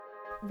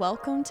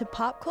Welcome to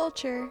Pop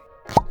Culture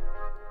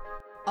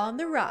on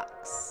the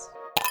Rocks.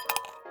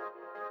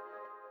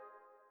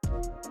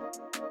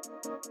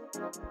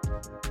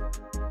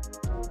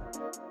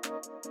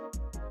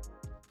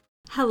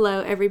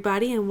 Hello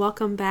everybody and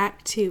welcome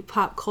back to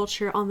Pop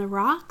Culture on the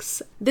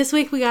Rocks. This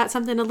week we got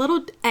something a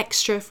little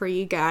extra for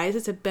you guys.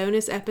 It's a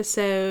bonus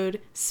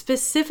episode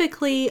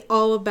specifically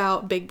all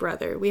about Big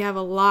Brother. We have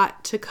a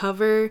lot to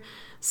cover,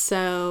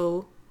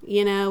 so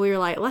we were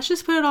like, let's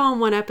just put it all in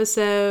one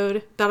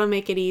episode. That'll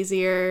make it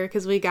easier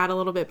because we got a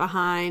little bit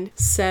behind.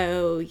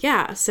 So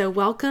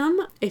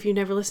welcome. If you've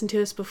never listened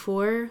to us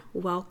before,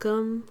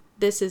 welcome.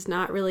 This is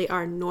not really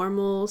our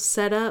normal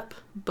setup,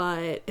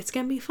 but it's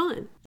gonna be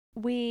fun.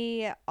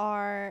 We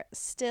are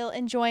still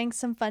enjoying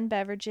some fun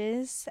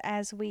beverages,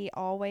 as we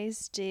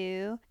always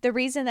do. The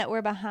reason that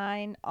we're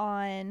behind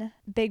on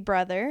Big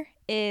Brother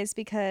is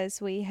because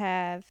we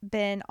have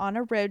been on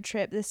a road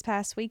trip this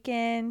past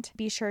weekend.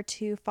 Be sure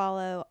to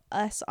follow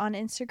us on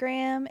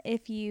Instagram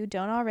if you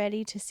don't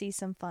already to see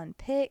some fun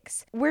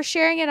pics. We're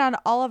sharing it on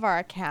all of our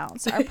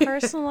accounts, our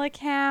personal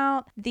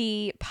account,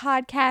 the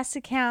podcast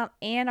account,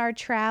 and our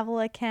travel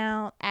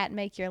account at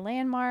Make Your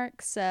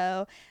Landmark.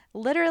 So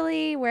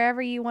literally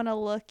wherever you want to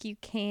look, you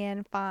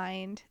can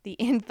find the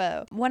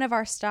info. One of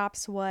our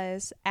stops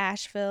was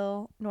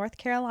Asheville, North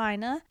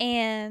Carolina,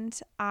 and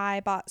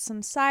I bought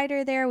some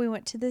cider there. We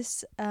went to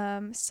this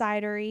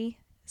cidery,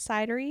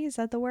 is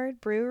that the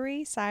word?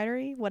 Brewery,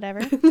 cidery,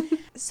 whatever.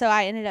 So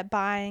I ended up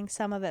buying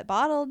some of it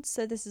bottled.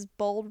 So this is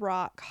Bold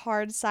Rock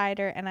hard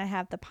cider, and I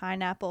have the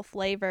pineapple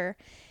flavor.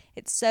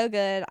 It's so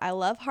good. I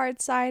love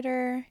hard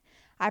cider.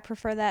 I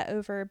prefer that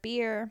over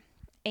beer.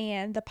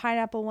 And the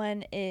pineapple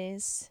one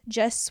is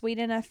just sweet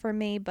enough for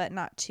me, but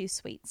not too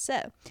sweet.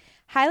 So,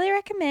 highly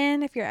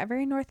recommend if you're ever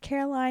in North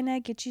Carolina,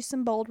 get you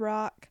some Bold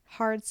Rock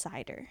hard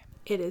cider.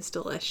 It is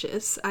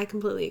delicious. I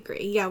completely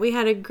agree. Yeah, we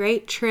had a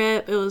great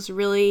trip. It was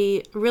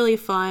really, really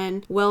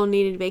fun,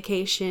 well-needed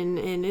vacation,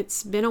 and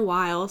it's been a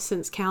while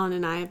since Callan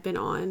and I have been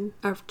on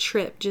our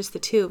trip, just the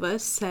two of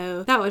us.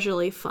 So that was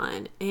really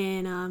fun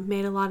and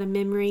made a lot of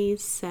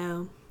memories.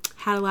 So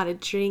had a lot of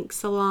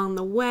drinks along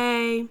the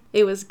way.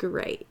 It was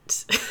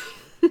great.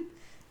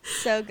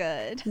 So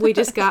good. We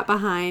just got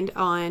behind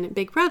on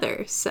Big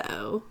Brother,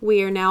 so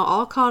we are now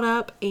all caught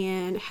up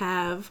and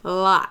have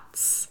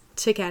lots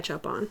to catch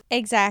up on.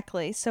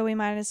 Exactly. So we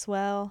might as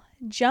well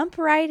jump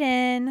right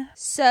in.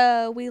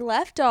 So we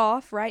left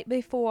off right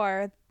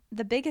before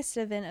the biggest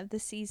event of the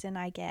season,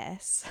 I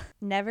guess.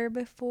 Never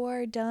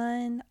before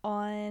done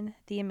on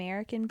the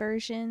American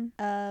version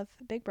of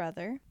Big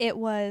Brother. It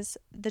was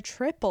the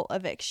triple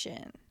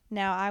eviction.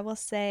 Now, I will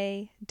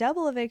say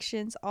double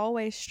evictions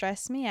always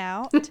stress me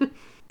out.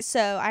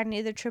 So I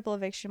knew the triple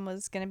eviction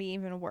was going to be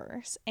even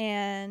worse.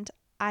 And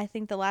I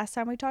think the last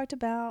time we talked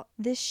about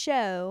this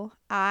show,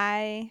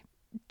 I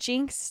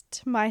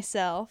jinxed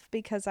myself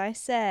because I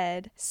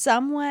said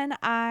someone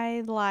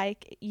I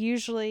like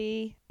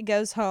usually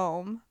goes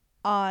home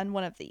on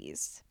one of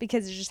these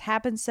because it just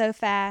happens so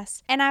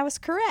fast, and I was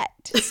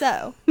correct.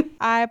 So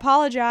I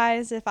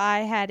apologize if I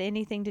had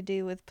anything to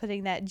do with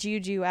putting that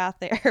juju out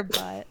there,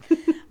 but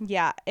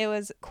yeah, it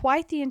was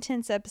quite the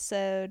intense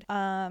episode.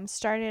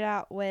 Started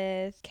out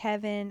with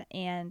Kevin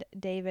and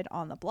David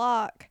on the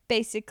block,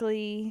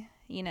 basically,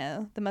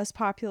 the most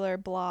popular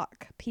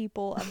block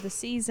people of the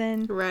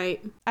season.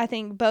 Right. I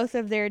think both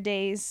of their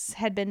days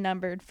had been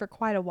numbered for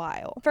quite a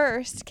while.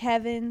 First,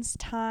 Kevin's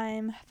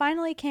time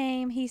finally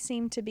came. He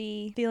seemed to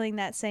be feeling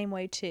that same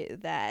way too,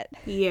 that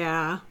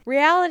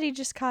reality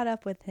just caught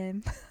up with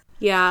him.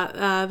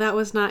 Yeah, that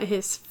was not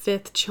his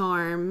fifth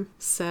charm.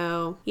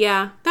 So,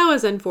 yeah, that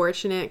was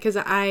unfortunate because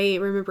I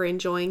remember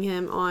enjoying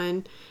him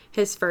on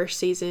his first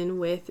season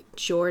with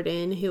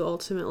Jordan, who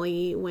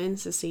ultimately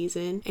wins the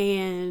season.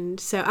 And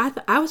so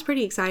I was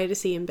pretty excited to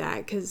see him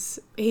back because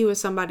he was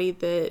somebody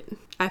that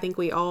I think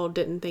we all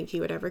didn't think he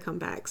would ever come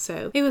back.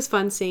 So it was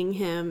fun seeing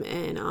him.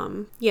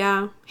 And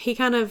he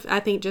kind of,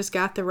 I think, just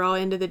got the raw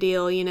end of the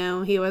deal.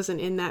 He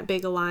wasn't in that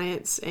big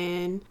alliance,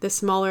 and the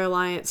smaller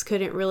alliance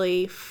couldn't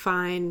really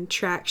find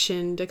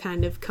traction to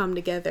kind of come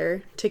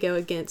together to go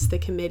against the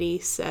committee.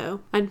 So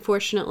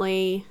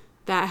unfortunately,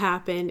 that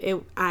happened.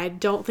 I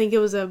don't think it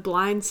was a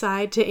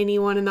blindside to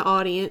anyone in the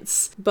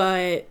audience,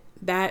 but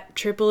that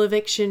triple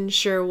eviction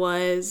sure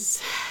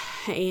was.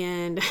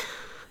 And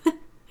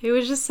it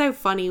was just so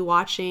funny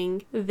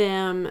watching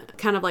them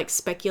kind of like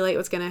speculate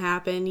what's going to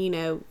happen,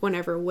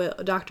 whenever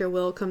Dr.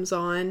 Will comes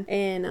on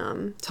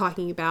and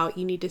talking about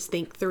you need to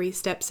think 3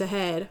 steps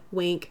ahead,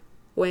 wink,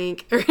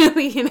 wink, or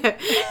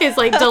it's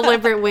like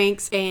deliberate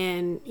winks.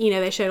 And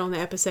they showed on the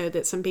episode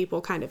that some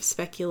people kind of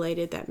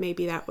speculated that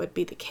maybe that would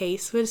be the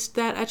case, was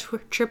that a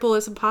triple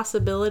is a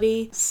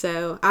possibility.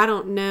 So I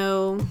don't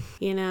know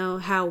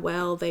how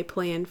well they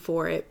planned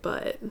for it,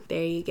 but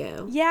there you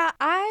go. Yeah,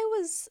 I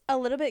was a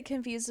little bit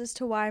confused as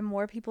to why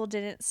more people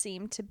didn't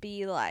seem to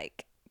be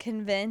like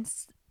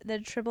convinced the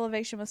triple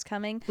eviction was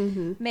coming.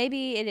 Mm-hmm.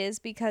 Maybe it is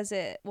because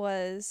it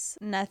was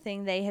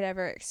nothing they had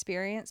ever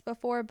experienced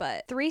before,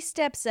 but 3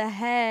 steps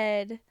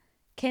ahead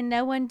Can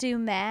no one do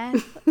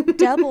math?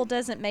 Double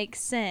doesn't make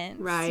sense,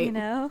 Right. you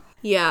know?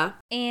 Yeah.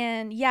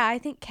 And yeah, I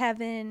think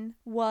Kevin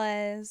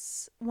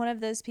was one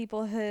of those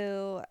people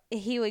who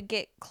he would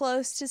get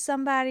close to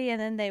somebody and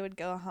then they would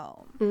go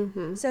home.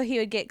 Mm-hmm. So he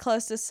would get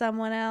close to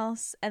someone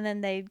else and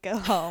then they'd go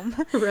home.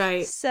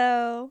 Right.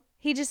 So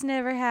he just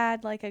never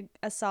had like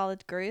a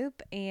solid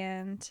group.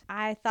 And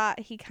I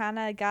thought he kind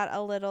of got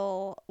a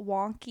little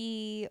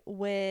wonky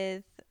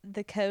with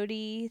the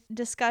Cody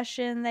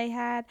discussion they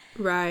had.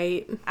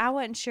 Right. I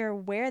wasn't sure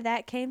where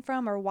that came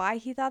from or why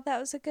he thought that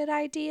was a good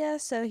idea.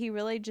 So he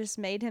really just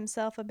made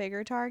himself a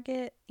bigger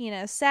target. You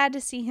know, sad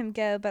to see him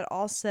go, but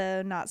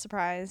also not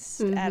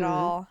surprised at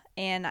all.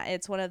 And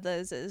it's one of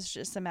those, it's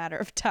just a matter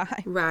of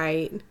time.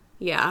 Right.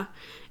 Yeah.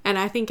 And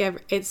I think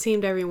it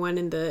seemed everyone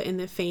in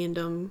the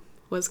fandom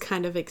was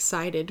kind of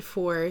excited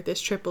for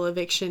this triple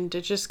eviction to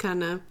just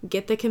kind of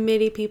get the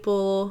committee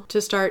people to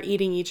start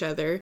eating each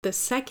other. The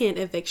second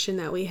eviction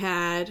that we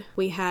had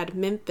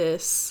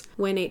Memphis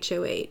win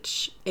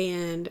HOH,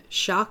 and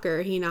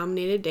shocker, he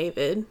nominated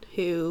David,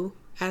 who,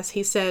 as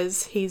he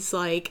says, he's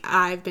like,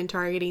 I've been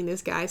targeting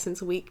this guy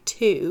since week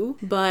 2.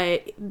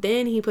 But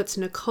then he puts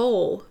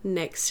Nicole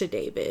next to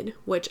David,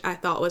 which I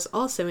thought was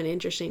also an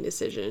interesting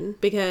decision,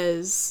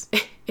 because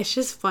it's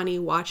just funny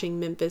watching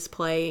Memphis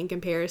play in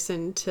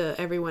comparison to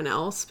everyone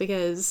else,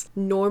 because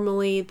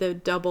normally the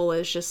double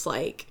is just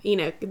like, you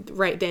know,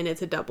 right then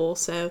it's a double.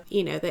 So,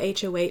 you know, the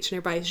HOH and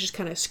everybody's just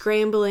kind of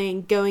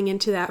scrambling, going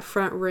into that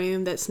front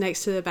room that's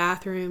next to the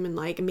bathroom and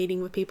like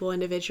meeting with people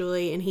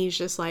individually. And he's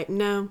just like,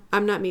 no,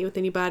 I'm not meeting with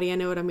anybody. I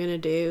know what I'm going to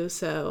do.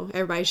 So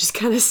everybody's just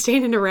kind of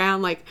standing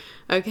around like,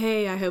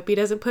 okay, I hope he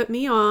doesn't put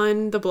me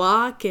on the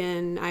block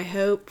and I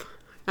hope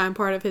I'm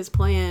part of his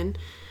plan.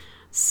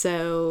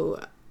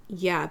 So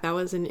yeah, that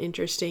was an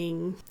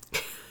interesting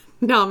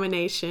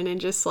nomination,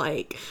 and just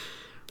like,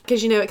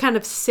 because, you know, it kind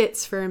of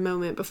sits for a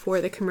moment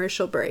before the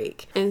commercial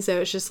break. And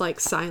so it's just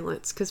like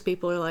silence because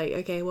people are like,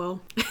 okay,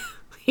 well,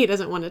 he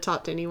doesn't want to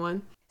talk to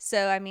anyone.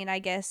 So, I mean, I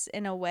guess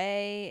in a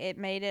way it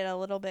made it a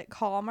little bit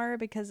calmer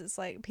because it's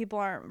like people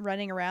aren't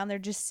running around. They're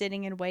just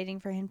sitting and waiting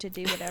for him to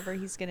do whatever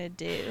he's going to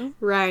do.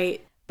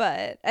 Right.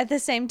 But at the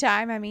same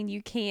time, I mean,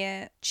 you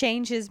can't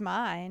change his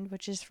mind,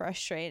 which is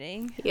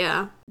frustrating.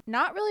 Yeah.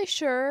 Not really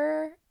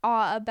sure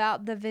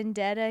about the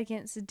vendetta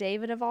against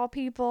David of all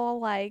people.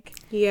 Like,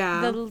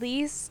 yeah, the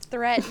least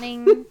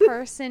threatening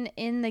person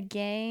in the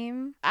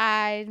game.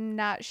 I'm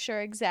not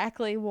sure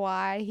exactly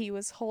why he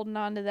was holding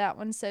on to that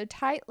one so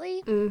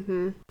tightly.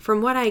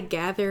 From what I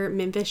gather,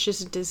 Memphis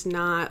just does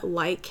not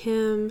like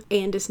him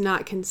and does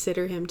not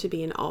consider him to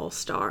be an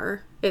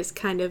all-star. It's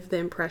kind of the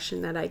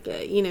impression that I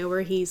get, you know,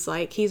 where he's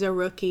like, he's a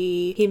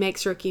rookie, he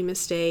makes rookie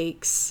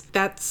mistakes.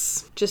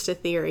 That's just a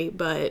theory,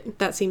 but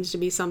that seems to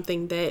be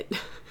something that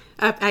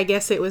I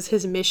guess it was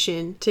his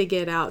mission to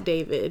get out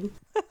David.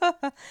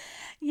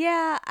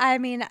 Yeah, I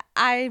mean,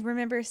 I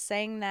remember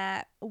saying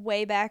that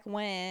way back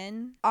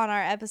when on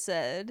our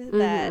episode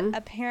that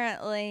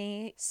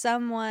apparently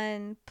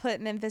someone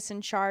put Memphis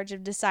in charge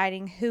of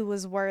deciding who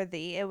was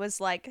worthy. It was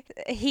like,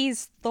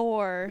 he's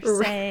Thor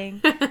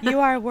saying, you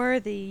are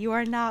worthy, you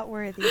are not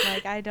worthy.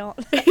 Like, I don't...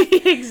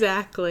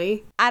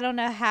 Exactly. I don't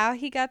know how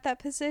he got that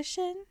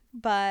position,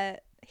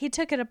 but he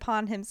took it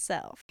upon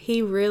himself.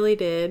 He really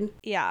did.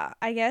 Yeah,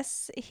 I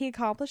guess he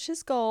accomplished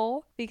his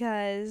goal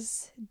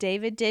because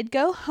David did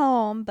go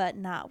home, but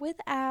not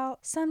without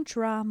some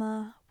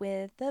drama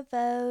with the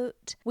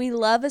vote. We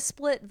love a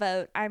split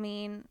vote. I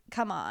mean,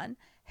 come on.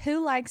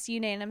 Who likes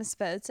unanimous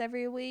votes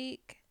every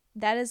week?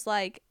 That is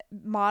like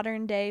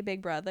modern day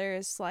Big Brother.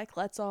 Is like,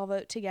 let's all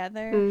vote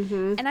together.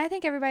 And I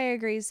think everybody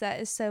agrees that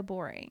is so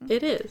boring.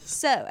 It is.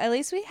 So at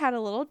least we had a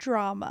little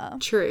drama.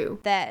 True.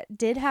 That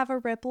did have a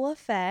ripple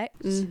effect.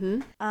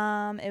 It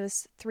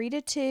was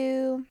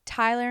 3-2.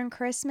 Tyler and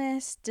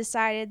Christmas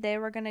decided they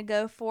were going to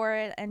go for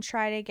it and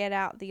try to get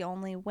out the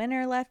only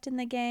winner left in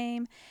the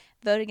game.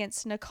 Vote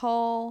against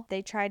Nicole.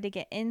 They tried to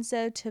get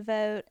Enzo to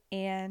vote,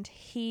 and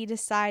he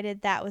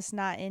decided that was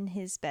not in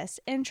his best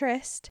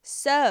interest.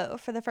 So,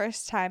 for the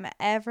first time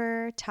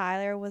ever,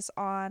 Tyler was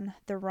on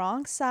the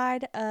wrong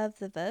side of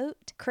the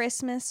vote.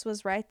 Christmas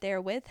was right there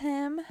with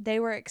him.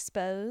 They were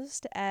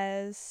exposed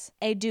as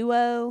a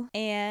duo,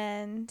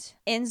 and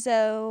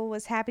Enzo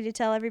was happy to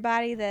tell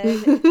everybody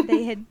that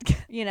they had,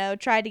 you know,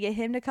 tried to get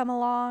him to come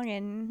along,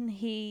 and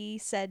he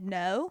said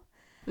no.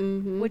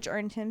 Which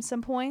earned him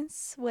some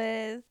points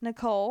with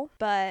Nicole.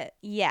 But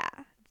yeah,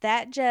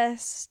 that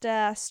just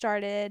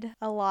started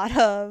a lot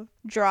of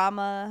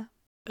drama.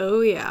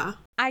 Oh, yeah.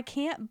 I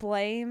can't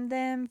blame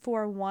them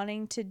for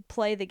wanting to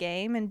play the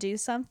game and do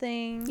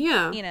something,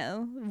 you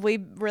know,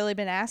 we've really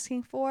been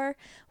asking for,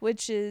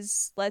 which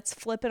is let's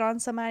flip it on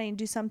somebody and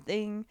do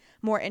something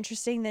more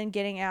interesting than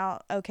getting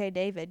out, okay,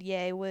 David,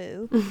 yay,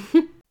 woo.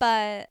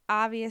 But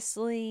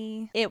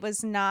obviously it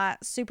was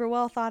not super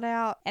well thought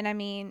out. And I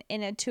mean,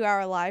 in a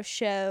 2-hour live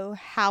show,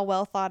 how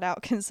well thought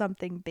out can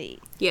something be?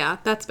 Yeah,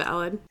 that's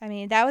valid. I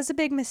mean, that was a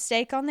big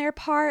mistake on their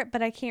part,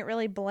 but I can't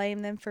really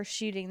blame them for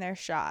shooting their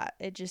shot.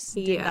 It just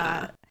did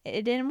not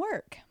it didn't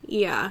work.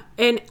 Yeah.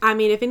 And I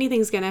mean, if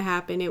anything's going to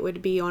happen, it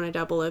would be on a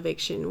double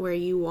eviction where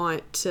you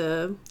want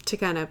to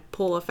kind of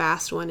pull a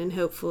fast one and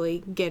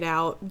hopefully get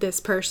out this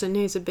person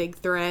who's a big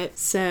threat.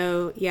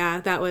 So yeah,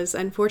 that was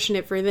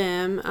unfortunate for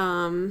them.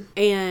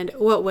 And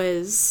what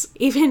was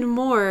even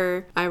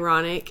more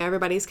ironic,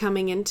 everybody's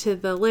coming into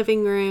the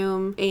living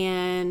room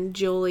and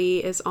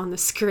Julie is on the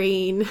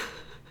screen.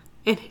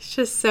 And it's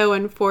just so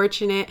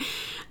unfortunate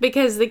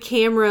because the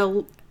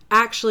camera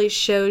actually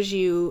shows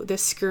you the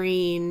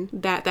screen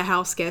that the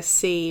house guests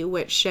see,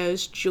 which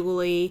shows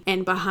Julie,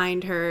 and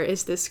behind her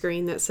is the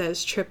screen that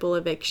says triple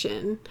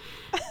eviction.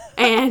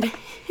 And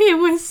it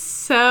was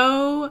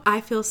so, I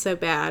feel so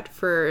bad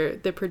for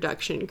the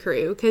production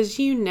crew because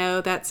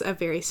that's a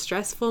very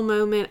stressful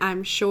moment.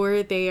 I'm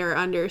sure they are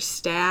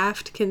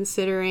understaffed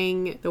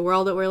considering the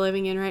world that we're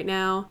living in right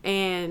now.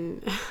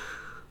 And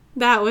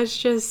that was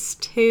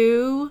just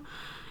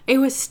it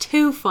was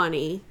too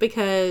funny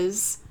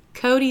because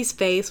Cody's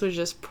face was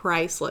just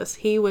priceless.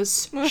 He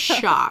was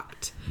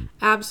shocked.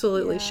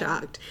 Absolutely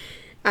shocked.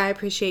 I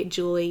appreciate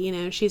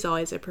Julie. She's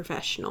always a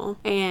professional.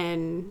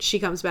 And she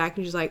comes back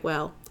and she's like,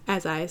 well,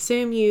 as I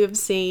assume you have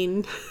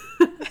seen,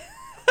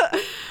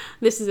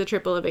 this is a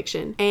triple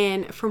eviction.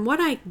 And from what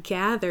I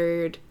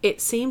gathered,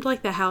 it seemed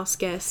like the house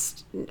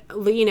guests,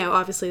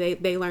 obviously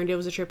they learned it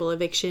was a triple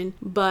eviction,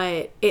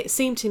 but it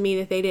seemed to me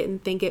that they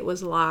didn't think it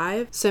was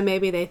live. So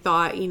maybe they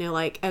thought,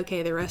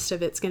 okay, the rest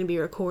of it's going to be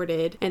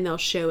recorded and they'll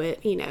show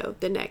it,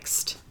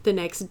 the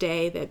next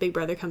day that Big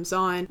Brother comes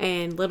on.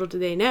 And little do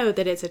they know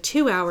that it's a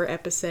 2-hour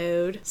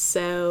episode.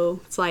 So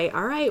it's like,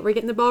 all right, we're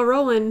getting the ball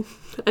rolling.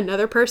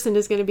 Another person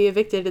is going to be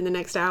evicted in the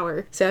next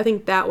hour. So I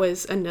think that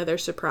was another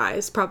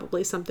surprise,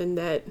 probably something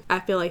that I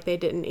feel like they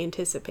didn't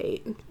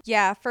anticipate.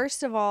 Yeah,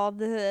 first of all,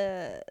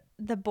 the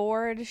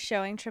board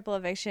showing triple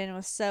eviction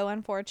was so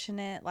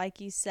unfortunate, like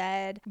you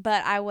said,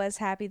 but I was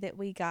happy that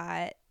we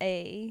got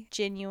a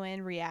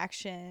genuine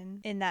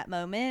reaction in that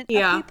moment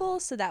of people,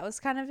 so that was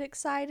kind of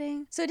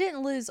exciting. So it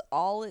didn't lose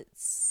all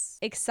its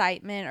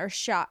excitement or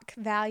shock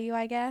value,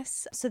 I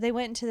guess. So they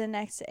went into the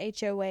next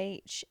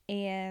HOH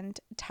and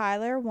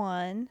Tyler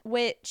won,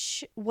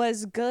 which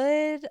was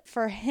good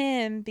for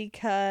him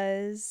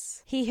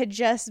because he had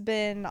just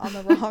been on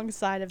the wrong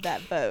side of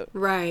that boat.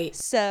 Right.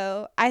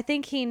 So I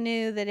think he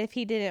knew that if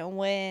he didn't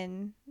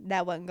win,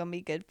 that wasn't going to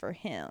be good for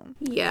him.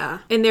 Yeah.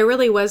 And there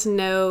really was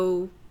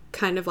no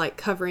kind of like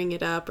covering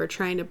it up or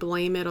trying to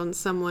blame it on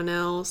someone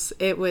else.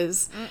 It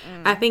was,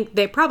 I think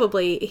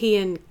he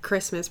and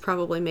Christmas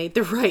probably made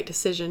the right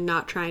decision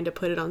not trying to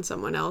put it on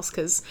someone else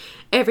because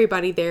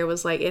everybody there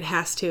was like, it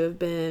has to have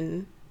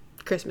been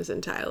Christmas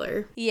and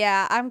Tyler.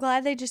 Yeah, I'm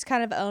glad they just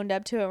kind of owned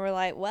up to it and were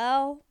like,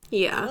 well,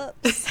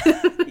 whoops.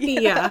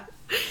 Yeah.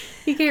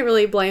 You can't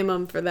really blame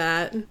them for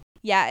that.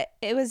 Yeah,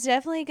 it was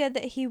definitely good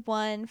that he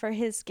won for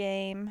his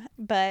game,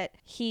 but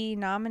he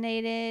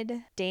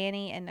nominated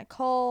Danny and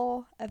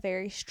Nicole, a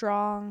very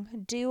strong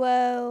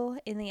duo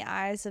in the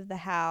eyes of the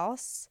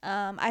house.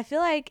 I feel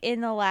like in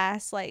the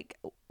last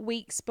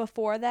weeks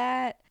before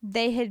that,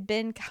 they had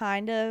been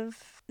kind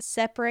of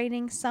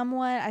separating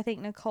somewhat. I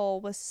think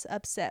Nicole was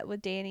upset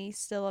with Danny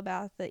still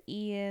about the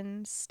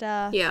Ian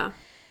stuff. Yeah.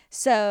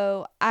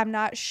 So I'm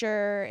not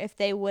sure if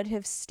they would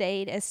have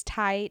stayed as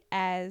tight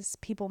as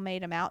people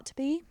made them out to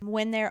be.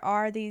 When there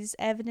are these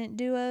evident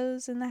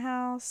duos in the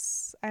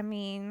house, I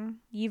mean,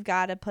 you've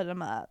got to put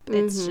them up.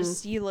 It's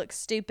just, you look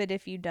stupid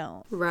if you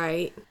don't.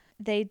 Right.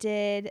 They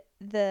did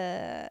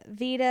the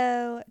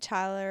veto.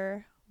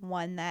 Tyler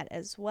won that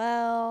as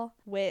well,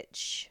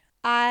 which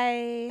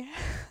I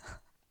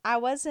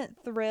wasn't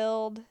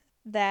thrilled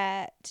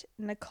that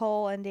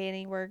Nicole and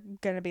Danny were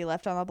going to be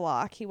left on the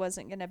block. He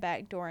wasn't going to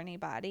backdoor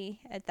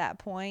anybody at that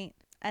point.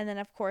 And then,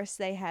 of course,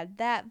 they had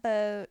that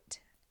vote,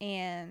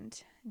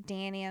 and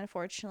Danny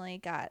unfortunately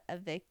got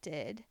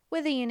evicted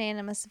with a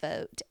unanimous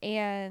vote.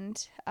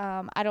 And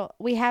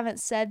we haven't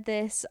said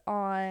this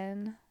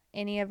on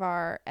any of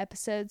our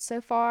episodes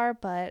so far,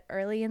 but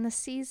early in the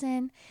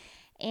season,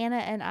 Anna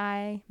and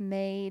I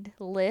made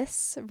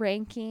lists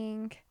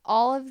ranking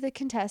all of the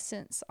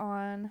contestants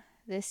on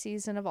this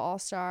season of All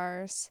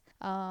Stars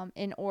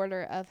in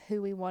order of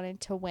who we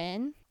wanted to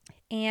win.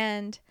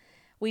 And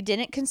we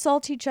didn't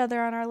consult each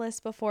other on our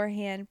list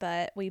beforehand,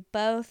 but we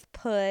both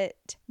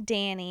put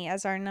Danny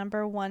as our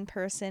number one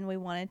person we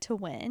wanted to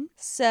win.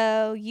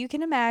 So you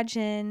can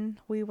imagine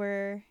we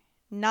were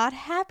not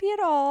happy at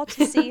all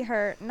to see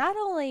her not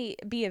only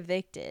be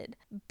evicted,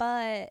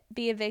 but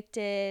be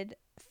evicted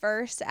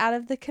first out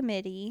of the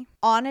committee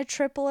on a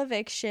triple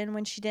eviction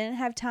when she didn't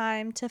have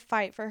time to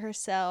fight for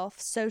herself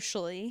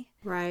socially.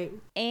 Right.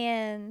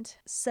 And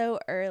so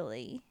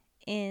early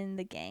in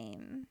the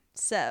game.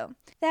 So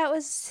that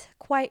was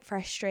quite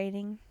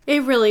frustrating.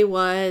 It really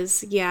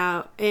was.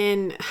 Yeah.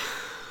 And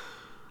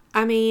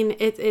I mean,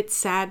 it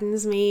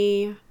saddens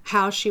me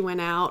how she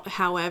went out.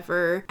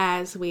 However,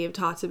 as we have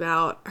talked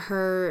about,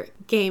 her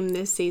game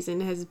this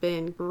season has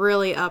been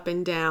really up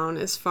and down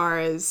as far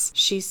as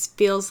she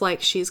feels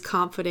like she's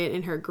confident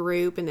in her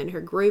group and then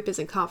her group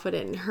isn't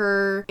confident in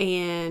her.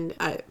 And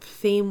a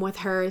theme with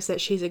her is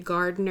that she's a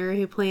gardener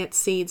who plants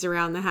seeds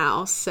around the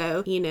house.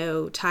 So,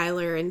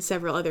 Tyler and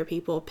several other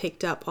people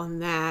picked up on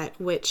that,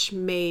 which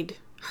made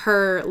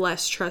her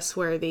less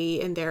trustworthy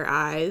in their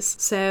eyes.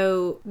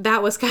 So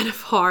that was kind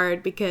of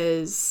hard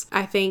because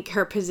I think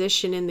her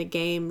position in the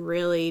game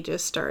really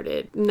just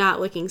started not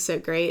looking so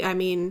great. I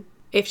mean,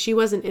 if she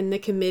wasn't in the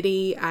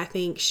committee, I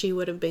think she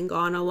would have been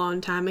gone a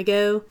long time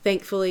ago.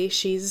 Thankfully,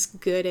 she's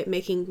good at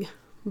making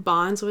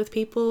bonds with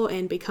people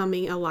and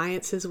becoming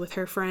alliances with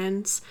her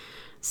friends.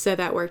 So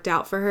that worked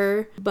out for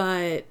her.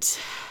 But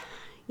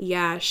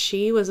yeah,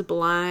 she was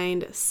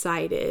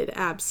blindsided,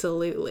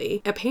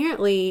 absolutely.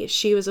 Apparently,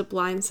 she was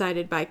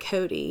blindsided by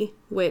Cody,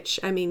 which,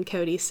 I mean,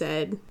 Cody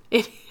said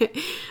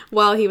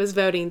while he was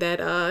voting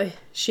that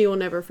she will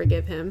never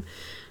forgive him.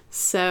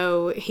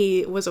 So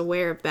he was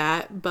aware of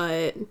that,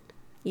 but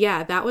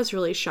yeah, that was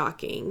really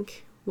shocking.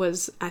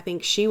 I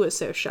think she was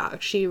so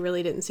shocked. She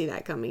really didn't see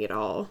that coming at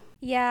all.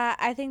 Yeah,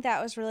 I think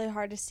that was really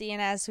hard to see.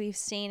 And as we've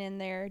seen in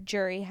their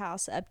Jury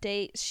House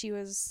update, she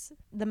was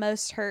the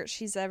most hurt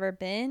she's ever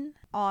been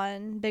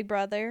on Big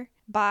Brother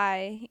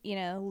by,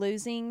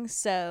 losing.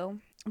 So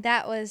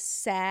that was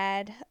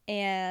sad.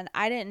 And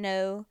I didn't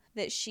know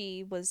that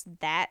she was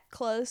that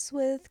close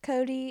with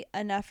Cody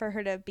enough for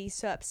her to be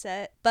so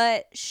upset.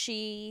 But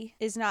she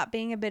is not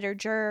being a bitter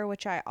juror,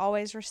 which I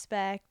always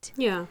respect.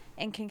 Yeah.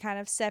 And can kind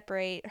of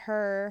separate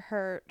her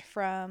hurt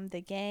from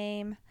the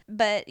game.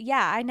 But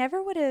yeah, I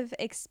never would have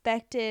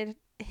expected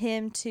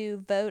him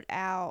to vote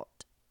out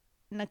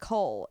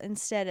Nicole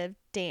instead of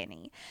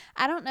Danny.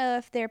 I don't know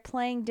if they're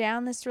playing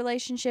down this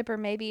relationship or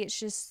maybe it's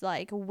just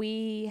like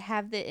we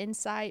have the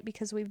insight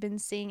because we've been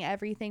seeing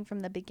everything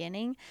from the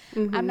beginning.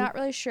 Mm-hmm. I'm not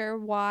really sure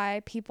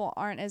why people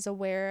aren't as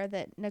aware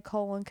that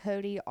Nicole and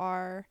Cody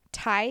are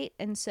tight.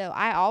 And so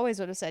I always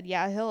would have said,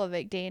 yeah, he'll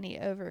evict Danny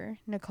over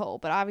Nicole.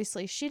 But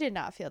obviously she did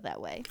not feel that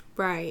way.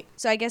 Right.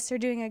 So I guess they're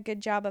doing a good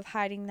job of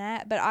hiding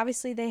that. But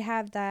obviously they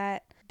have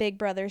that Big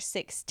Brother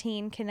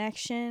 16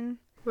 connection.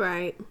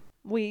 Right.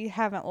 We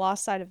haven't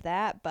lost sight of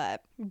that,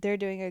 but they're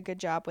doing a good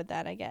job with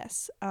that, I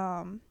guess.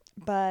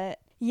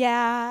 But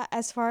yeah,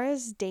 as far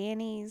as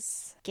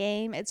Danny's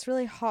game, it's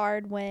really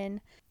hard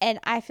and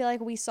I feel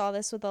like we saw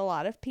this with a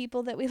lot of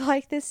people that we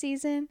like this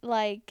season.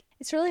 Like,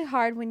 it's really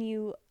hard when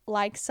you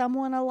like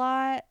someone a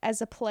lot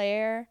as a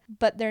player,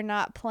 but they're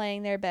not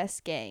playing their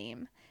best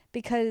game.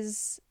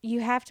 Because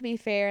you have to be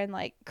fair and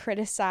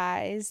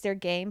criticize their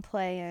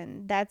gameplay,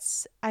 and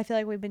I feel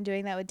like we've been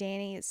doing that with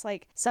Danny. It's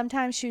like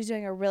sometimes she was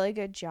doing a really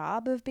good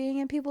job of being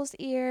in people's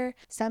ear,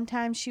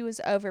 sometimes she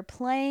was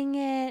overplaying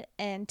it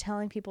and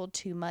telling people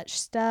too much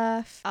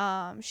stuff.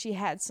 She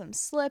had some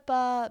slip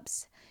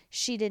ups.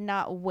 She did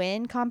not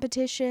win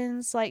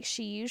competitions like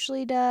she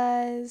usually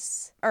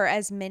does, or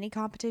as many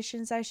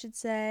competitions, I should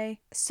say.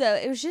 So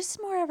it was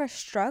just more of a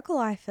struggle,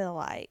 I feel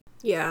like.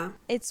 Yeah.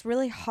 It's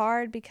really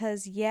hard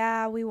because,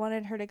 yeah, we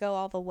wanted her to go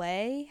all the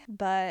way,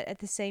 but at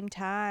the same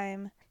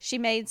time, she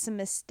made some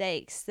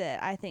mistakes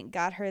that I think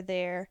got her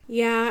there.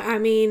 Yeah, I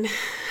mean,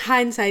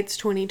 hindsight's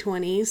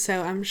 2020,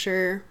 so I'm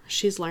sure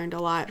she's learned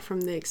a lot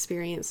from the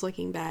experience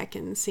looking back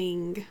and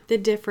seeing the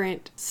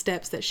different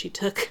steps that she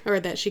took or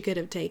that she could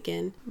have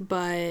taken.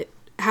 But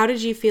how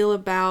did you feel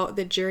about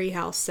the Jury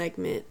House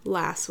segment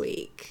last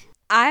week?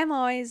 I'm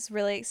always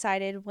really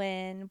excited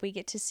when we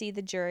get to see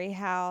the Jury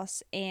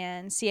House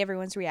and see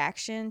everyone's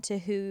reaction to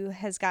who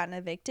has gotten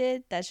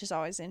evicted. That's just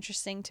always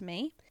interesting to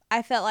me.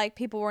 I felt like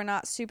people were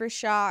not super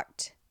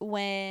shocked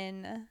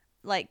when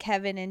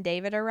Kevin and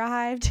David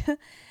arrived,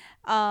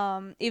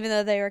 even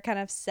though they were kind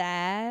of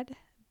sad.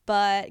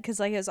 But because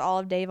it was all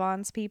of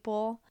Davon's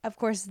people. Of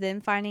course,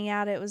 them finding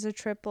out it was a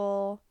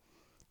triple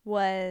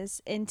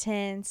was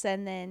intense,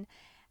 and then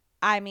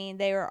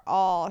they were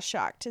all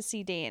shocked to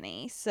see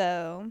Danny.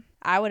 So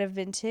I would have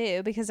been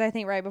too, because I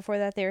think right before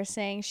that they were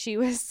saying she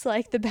was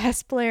the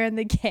best player in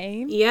the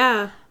game.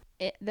 Yeah.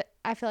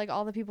 I feel like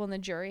all the people in the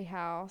Jury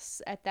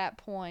House at that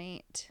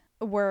point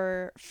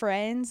were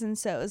friends, and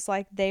so it was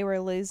like they were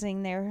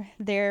losing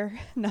their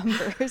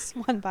numbers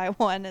one by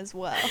one as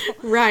well.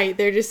 Right.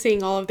 They're just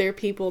seeing all of their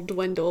people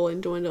dwindle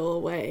and dwindle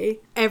away.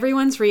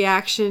 Everyone's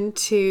reaction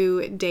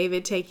to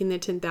David taking the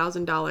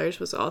 $10,000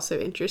 was also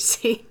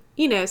interesting.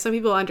 Some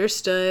people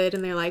understood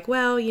and they're like,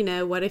 well,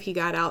 what if you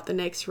got out the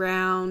next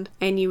round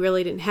and you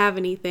really didn't have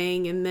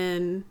anything? And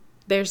then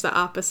there's the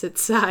opposite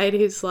side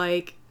who's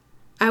like,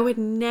 I would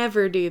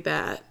never do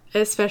that,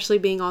 especially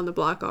being on the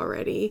block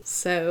already.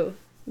 So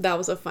that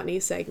was a funny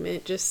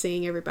segment, just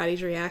seeing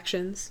everybody's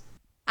reactions.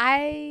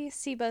 I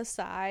see both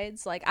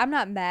sides. I'm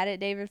not mad at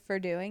David for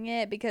doing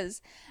it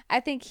because I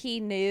think he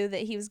knew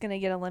that he was going to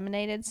get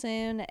eliminated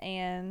soon.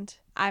 And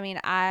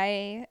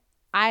I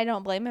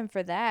don't blame him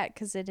for that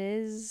because it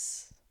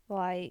is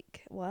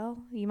like, well,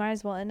 you might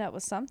as well end up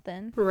with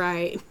something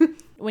Right.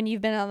 when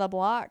you've been on the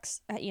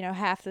blocks,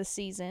 half the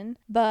season.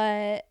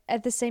 But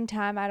at the same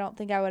time, I don't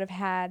think I would have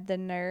had the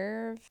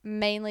nerve,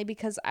 mainly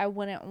because I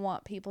wouldn't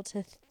want people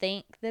to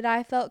think that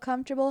I felt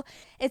comfortable.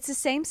 It's the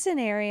same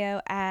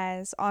scenario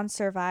as on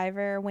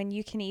Survivor, when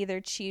you can either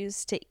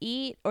choose to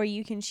eat or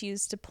you can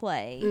choose to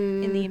play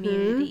in the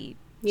immunity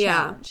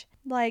challenge.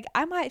 Like,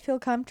 I might feel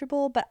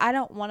comfortable, but I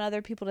don't want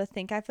other people to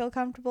think I feel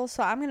comfortable,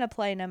 so I'm going to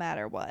play no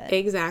matter what.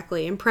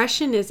 Exactly.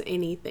 Impression is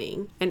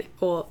anything, and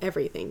well,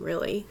 everything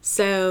really.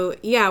 So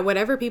yeah,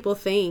 whatever people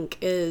think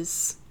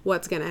is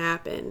what's going to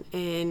happen.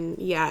 And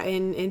yeah,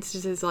 in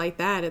instances like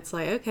that, it's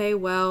like, okay,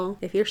 well,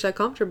 if you're so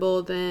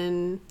comfortable,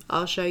 then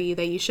I'll show you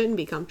that you shouldn't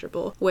be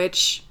comfortable,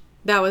 which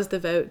that was the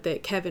vote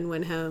that Kevin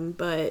went home.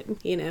 But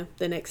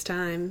the next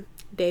time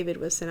David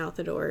was sent out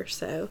the door.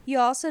 So you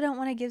also don't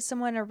want to give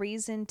someone a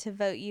reason to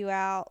vote you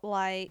out,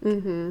 like,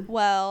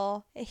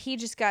 well, he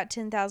just got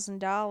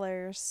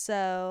 $10,000,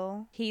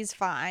 so he's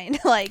fine.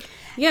 Like,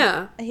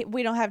 yeah,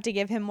 we don't have to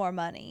give him more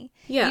money.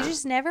 Yeah. You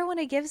just never want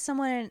to give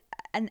someone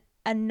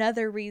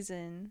another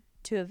reason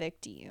to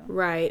evict you.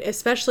 Right,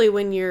 especially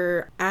when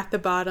you're at the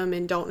bottom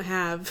and don't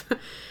have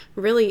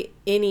really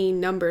any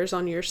numbers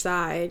on your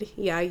side.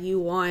 Yeah, you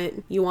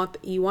want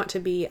to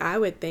be, I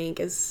would think,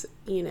 as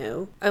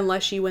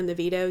unless you win the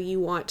veto, you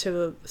want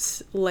to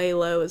lay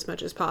low as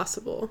much as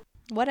possible.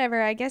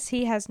 Whatever, I guess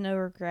he has no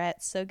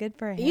regrets, so good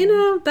for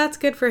him. That's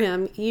good for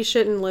him. You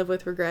shouldn't live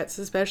with regrets,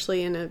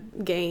 especially in a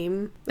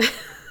game.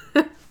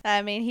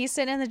 I mean, he's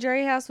sitting in the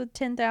jury house with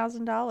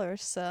 $10,000,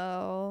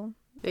 so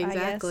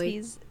exactly.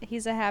 I guess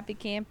he's a happy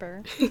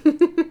camper.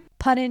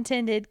 Pun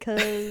intended,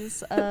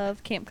 because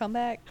of Camp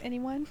Comeback.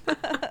 Anyone?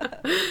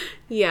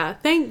 Yeah,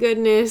 thank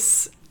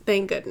goodness.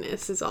 Thank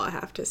goodness is all I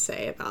have to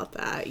say about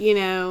that.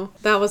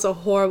 That was a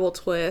horrible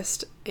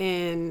twist.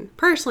 And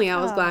personally, I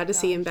was glad to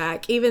see him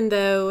back, even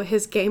though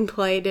his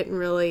gameplay didn't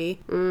really,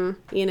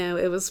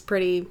 it was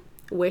pretty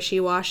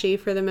wishy-washy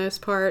for the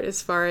most part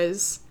as far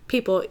as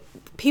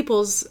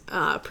people's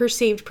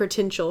perceived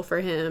potential for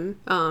him.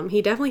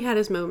 He definitely had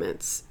his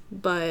moments.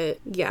 But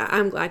yeah,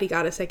 I'm glad he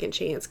got a second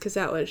chance, because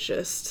that was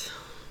just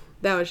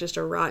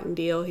a rotten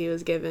deal he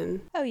was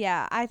given. Oh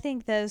yeah, I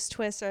think those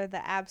twists are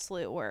the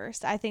absolute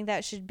worst. I think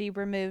that should be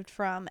removed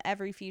from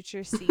every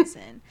future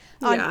season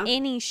on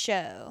any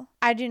show.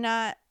 I do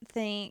not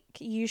think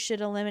you should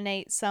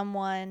eliminate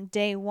someone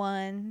day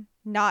one,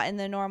 not in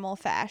the normal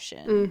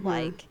fashion.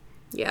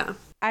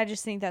 I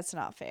just think that's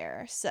not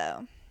fair.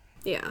 So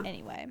yeah.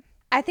 Anyway,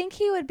 I think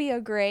he would be a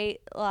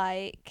great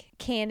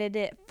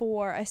candidate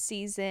for a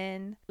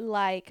season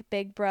like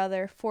Big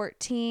Brother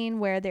 14,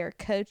 where there are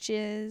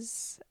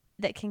coaches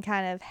that can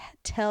kind of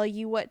tell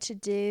you what to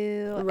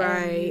do,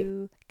 right, and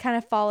you kind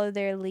of follow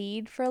their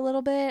lead for a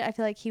little bit. I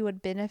feel like he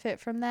would benefit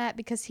from that,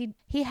 because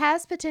he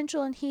has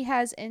potential and he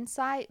has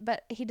insight,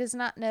 but he does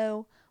not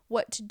know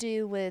what to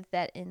do with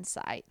that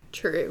insight.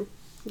 True.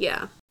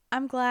 Yeah.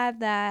 I'm glad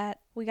that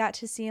we got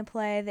to see him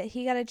play, that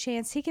he got a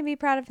chance. He can be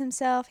proud of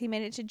himself. He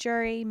made it to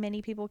jury.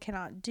 Many people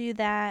cannot do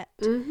that.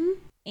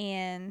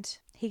 And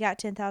he got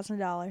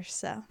 $10,000,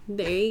 so.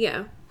 There you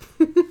go.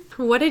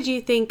 What did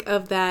you think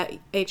of that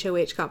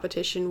HOH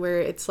competition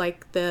where it's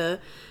like the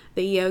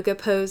yoga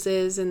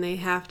poses and they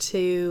have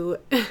to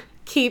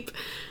keep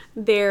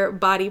their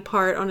body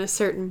part on a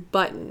certain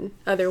button,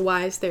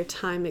 otherwise their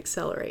time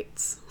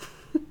accelerates?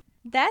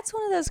 That's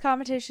one of those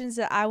competitions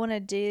that I want to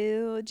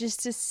do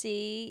just to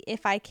see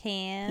if I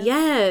can.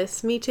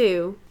 Yes, me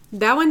too.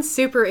 That one's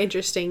super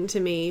interesting to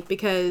me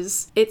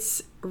because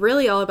it's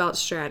really all about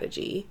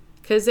strategy.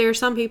 Because there are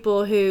some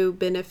people who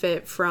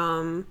benefit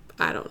from,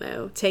 I don't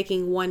know,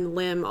 taking one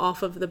limb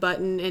off of the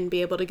button and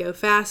be able to go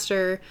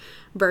faster,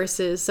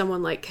 versus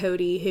someone like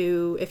Cody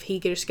who, if he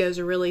just goes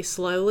really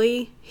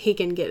slowly, he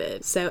can get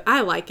it. So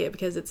I like it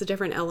because it's a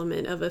different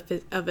element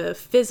of a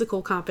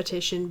physical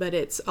competition, but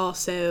it's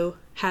also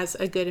has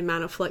a good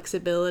amount of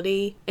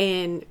flexibility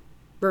and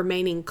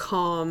remaining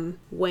calm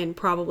when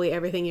probably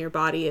everything in your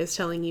body is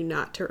telling you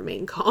not to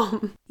remain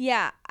calm.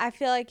 Yeah, I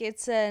feel like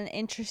it's an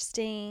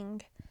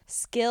interesting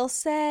skill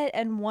set,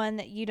 and one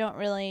that you don't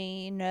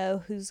really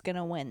know who's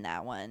gonna win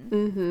that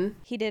one.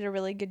 He did a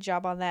really good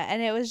job on that, and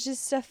it was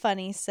just a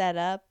funny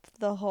setup.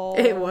 The whole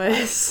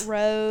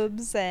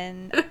robes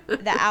and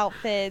the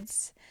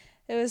outfits,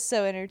 it was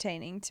so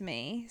entertaining to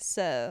me,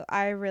 so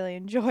I really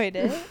enjoyed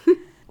it.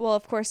 Well,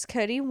 of course,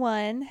 Cody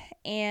won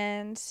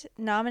and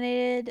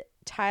nominated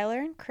Tyler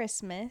and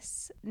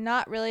Christmas.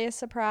 Not really a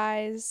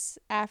surprise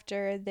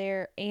after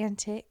their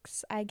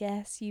antics, I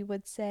guess you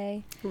would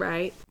say.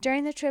 Right.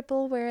 During the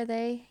triple where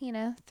they,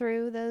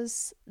 threw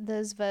those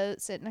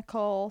votes at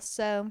Nicole.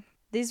 So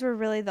these were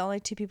really the only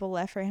two people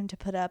left for him to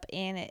put up,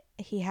 and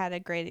he had a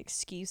great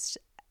excuse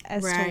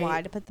as to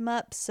why to put them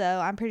up. So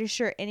I'm pretty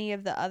sure any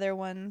of the other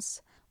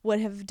ones would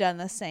have done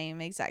the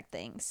same exact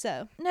thing.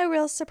 So no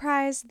real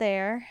surprise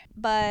there,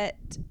 but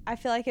I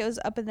feel like it was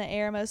up in the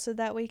air most of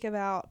that week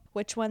about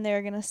which one they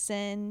were going to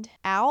send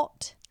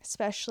out,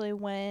 especially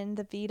when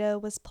the veto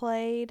was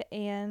played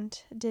and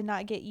did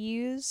not get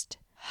used.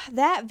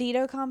 That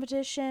veto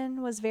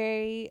competition was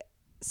very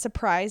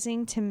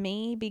surprising to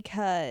me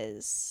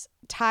because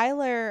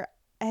Tyler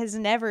has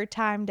never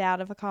timed out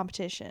of a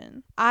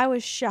competition. I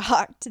was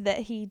shocked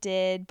that he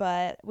did,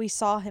 but we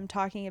saw him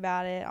talking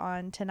about it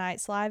on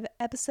tonight's live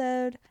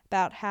episode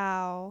about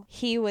how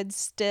he would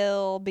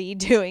still be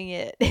doing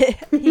it.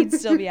 He'd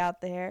still be out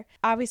there.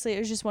 Obviously, it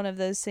was just one of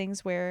those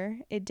things where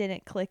it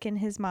didn't click in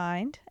his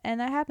mind,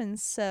 and that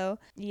happens. So,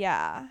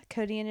 yeah,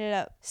 Cody ended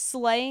up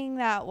slaying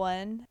that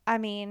one. I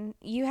mean,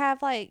 you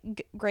have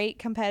like great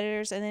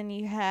competitors, and then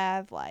you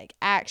have like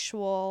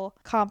actual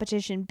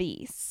competition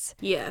beasts.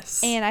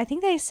 Yes. And I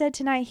think they said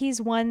tonight he's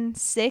won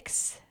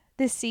 6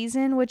 this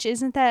season, which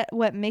isn't that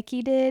what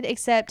Mickey did,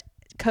 except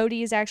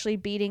Cody is actually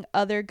beating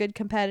other good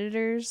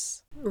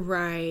competitors.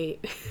 Right.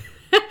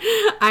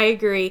 I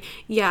agree.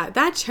 Yeah,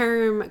 that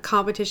term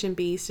competition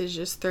beast is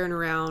just thrown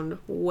around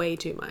way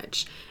too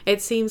much.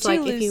 It seems like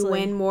if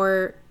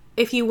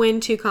you win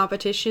 2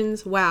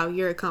 competitions, wow,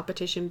 you're a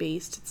competition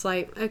beast. It's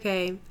like,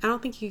 okay, I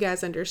don't think you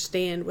guys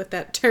understand what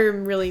that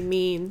term really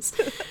means.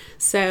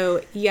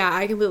 So, yeah,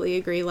 I completely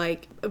agree.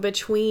 Like,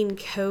 between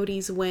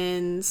Cody's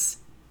wins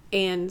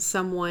and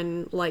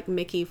someone like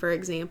Mickey, for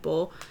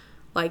example,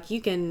 like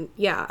you can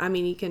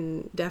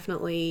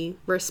definitely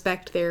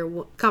respect their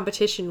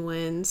competition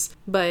wins,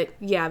 but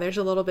yeah, there's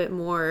a little bit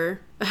more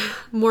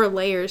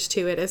layers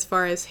to it as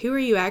far as who are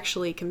you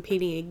actually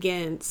competing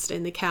against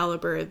and the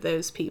caliber of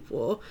those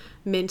people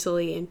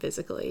mentally and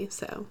physically.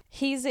 So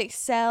he's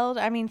excelled.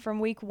 I mean, from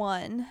week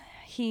 1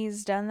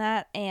 he's done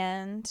that,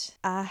 and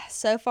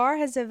so far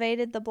has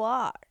evaded the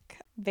block.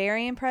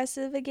 Very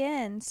impressive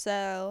again.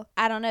 So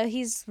I don't know,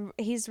 he's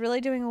really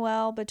doing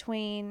well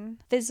between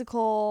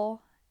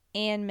physical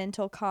and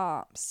mental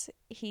comps.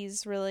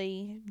 He's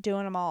really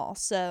doing them all.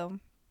 So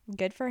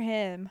good for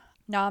him.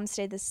 Nom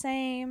stayed the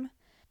same.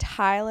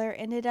 Tyler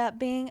ended up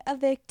being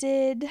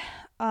evicted.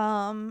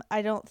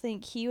 I don't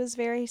think he was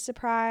very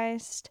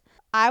surprised.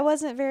 I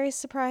wasn't very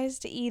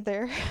surprised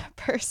either,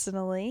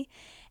 personally.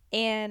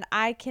 And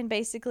I can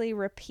basically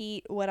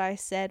repeat what I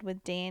said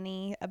with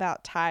Danny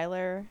about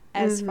Tyler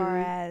as far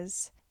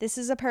as this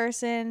is a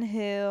person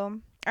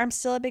who I'm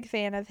still a big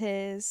fan of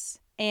his,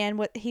 and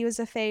what he was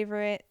a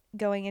favorite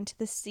going into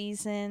the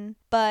season,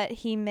 but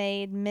he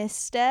made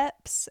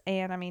missteps,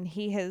 and I mean,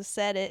 he has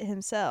said it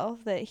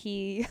himself that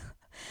he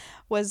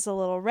was a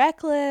little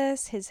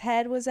reckless, his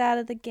head was out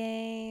of the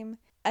game,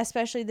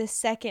 especially the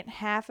second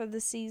half of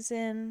the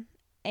season,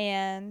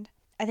 and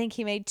I think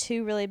he made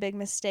 2 really big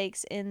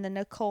mistakes in the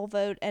Nicole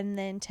vote, and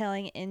then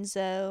telling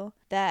Enzo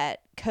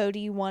that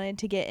Cody wanted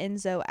to get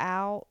Enzo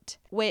out,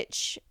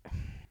 which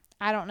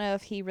I don't know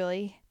if he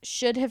really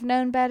should have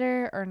known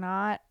better or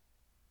not.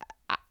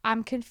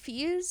 I'm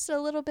confused a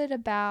little bit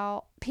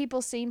about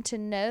people seem to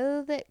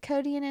know that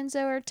Cody and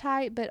Enzo are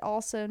tight, but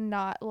also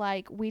not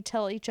like we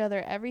tell each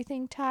other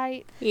everything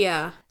tight.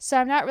 yeah. So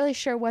I'm not really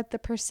sure what the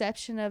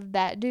perception of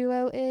that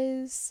duo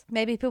is.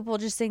 Maybe people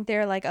just think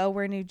they're like, oh,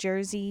 we're New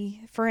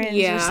Jersey friends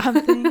or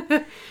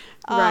something.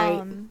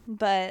 Right.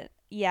 But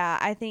yeah,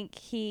 I think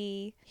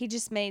he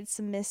just made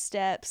some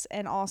missteps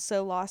and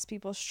also lost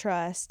people's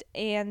trust.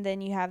 And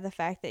then you have the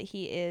fact that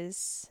he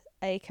is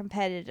a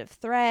competitive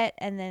threat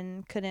and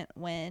then couldn't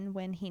win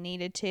when he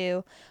needed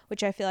to,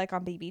 which I feel like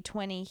on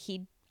BB20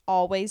 he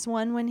always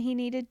won when he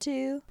needed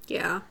to.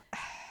 Yeah.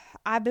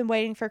 I've been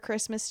waiting for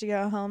Christmas to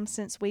go home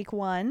since week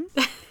 1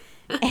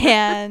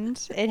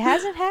 and it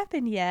hasn't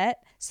happened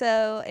yet.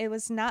 So it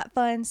was not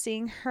fun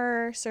seeing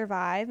her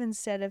survive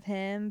instead of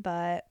him,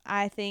 but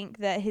I think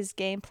that his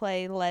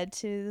gameplay led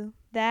to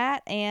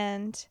that,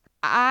 and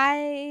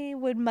I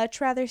would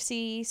much rather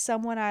see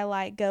someone I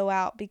like go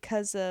out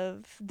because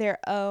of their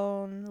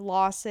own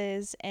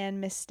losses and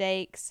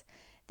mistakes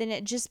than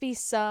it just be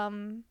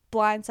some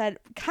blindside,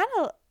 kind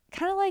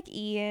of like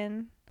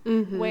Ian,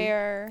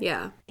 where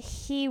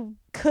he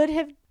could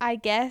have, I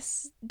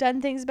guess, done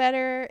things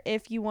better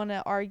if you want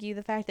to argue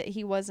the fact that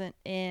he wasn't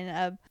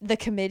in the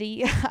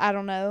committee. I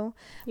don't know.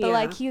 But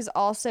like he was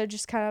also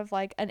just kind of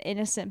like an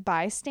innocent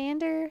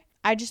bystander.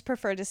 I just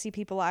prefer to see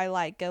people I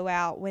like go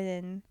out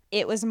when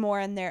it was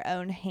more in their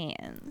own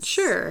hands.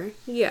 Sure.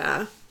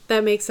 Yeah.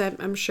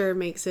 I'm sure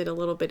makes it a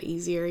little bit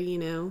easier, you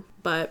know.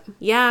 But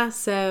yeah,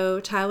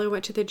 so Tyler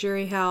went to the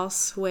jury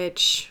house,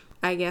 which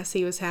I guess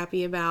he was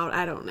happy about.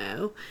 I don't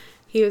know.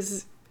 He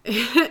was,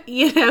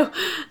 you know,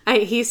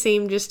 he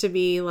seemed just to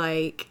be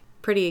like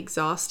pretty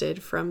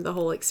exhausted from the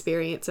whole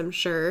experience, I'm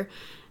sure.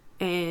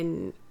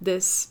 And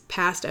this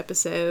past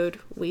episode,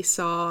 we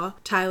saw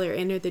Tyler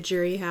enter the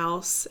jury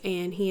house,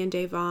 and he and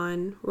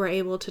Davon were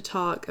able to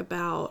talk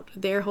about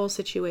their whole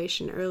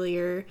situation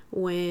earlier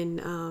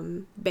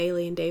when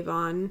Bailey and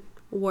Davon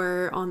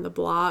were on the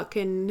block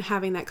and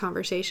having that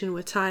conversation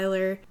with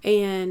Tyler.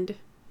 And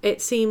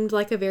it seemed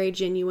like a very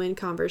genuine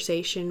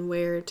conversation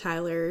where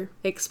Tyler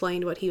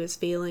explained what he was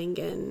feeling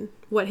and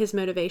what his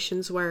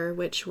motivations were,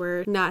 which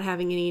were not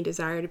having any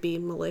desire to be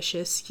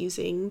malicious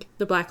using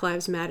the Black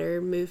Lives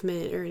Matter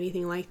movement or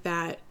anything like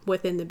that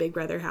within the Big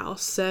Brother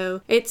house.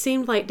 So it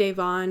seemed like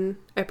Davon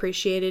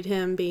appreciated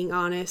him being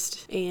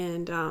honest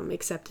and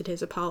accepted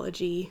his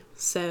apology.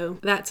 So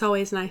that's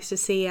always nice to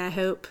see. I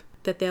hope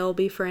that they'll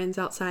be friends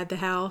outside the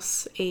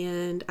house,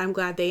 and I'm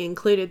glad they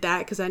included that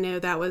because I know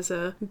that was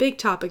a big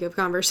topic of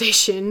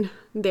conversation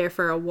there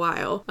for a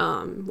while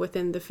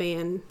within the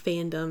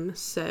fandom.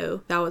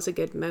 So that was a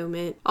good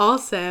moment.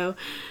 Also,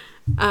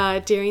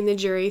 during the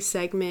jury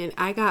segment,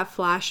 I got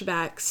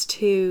flashbacks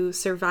to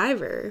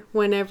Survivor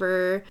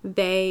whenever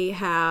they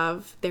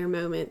have their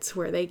moments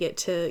where they get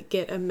to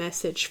get a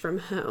message from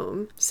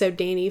home. So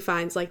Danny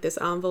finds like this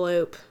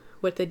envelope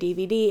with the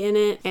DVD in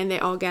it, and they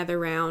all gather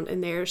around,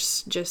 and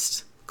there's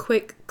just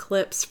quick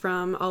clips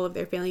from all of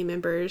their family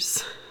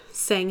members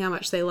saying how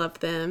much they love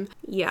them.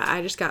 Yeah,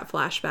 I just got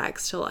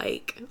flashbacks to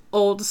like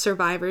old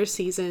Survivor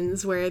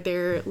seasons where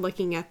they're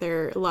looking at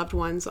their loved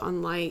ones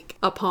on like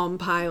a Palm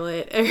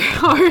Pilot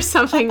or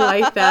something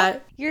like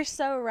that. You're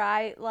so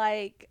right.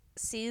 Like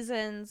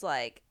seasons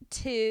like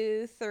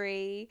 2,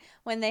 3,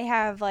 when they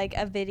have like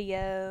a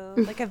video,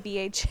 like a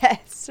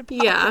VHS.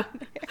 Yeah.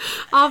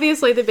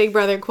 Obviously the Big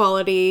Brother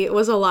quality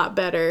was a lot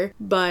better,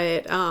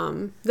 but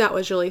that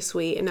was really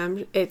sweet,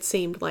 and it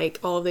seemed like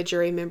all of the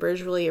jury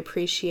members really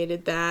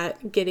appreciated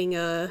that, getting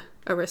a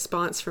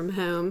response from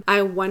home.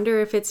 I wonder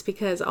if it's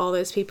because all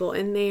those people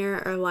in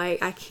there are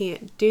like, I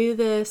can't do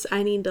this.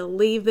 I need to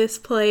leave this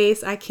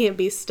place. I can't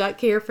be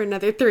stuck here for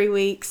another 3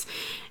 weeks.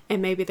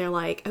 And maybe they're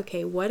like,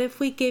 okay, what if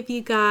we give you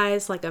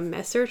guys like a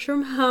message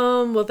from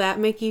home? Will that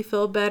make you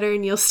feel better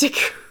and you'll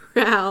stick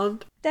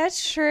around?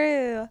 That's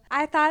true.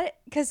 I thought,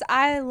 because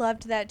I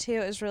loved that too.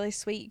 It was really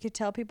sweet. You could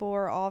tell people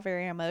were all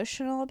very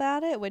emotional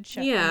about it, which,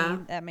 yeah, I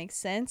mean, that makes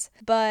sense.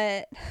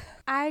 But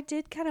I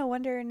did kind of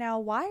wonder now,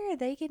 why are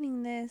they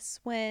getting this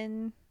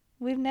when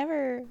we've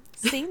never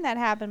seen that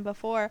happen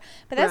before?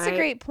 But that's a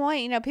great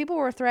point. You know, people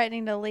were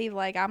threatening to leave,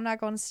 like, I'm not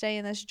going to stay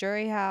in this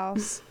jury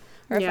house.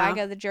 Or if I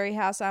go to the jury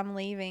house, I'm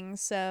leaving.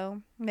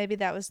 So maybe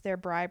that was their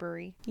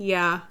bribery.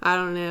 Yeah, I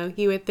don't know.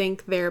 You would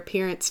think their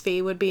appearance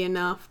fee would be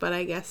enough, but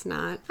I guess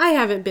not. I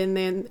haven't been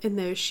in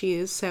those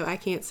shoes, so I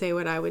can't say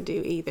what I would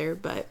do either.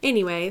 But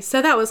anyway,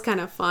 so that was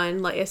kind of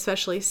fun, like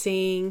especially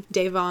seeing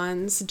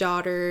Davon's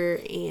daughter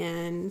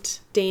and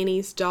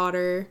Danny's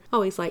daughter.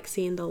 Always like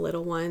seeing the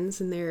little ones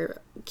and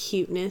their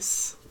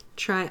cuteness.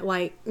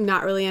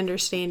 Not really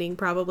understanding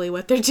probably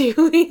what they're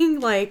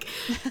doing. Like,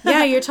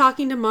 yeah, you're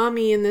talking to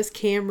mommy in this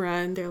camera,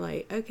 and they're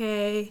like,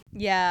 okay.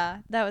 Yeah,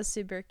 that was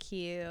super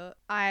cute.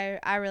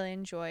 I really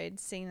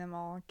enjoyed seeing them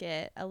all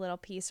get a little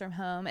piece from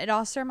home. It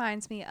also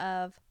reminds me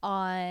of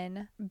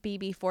on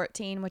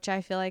BB14, which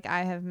I feel like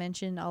I have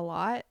mentioned a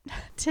lot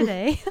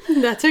today.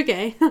 That's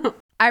okay.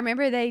 I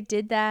remember they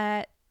did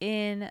that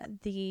in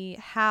the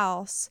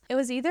house. It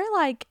was either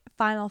like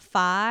Final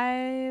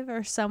 5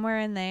 or somewhere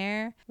in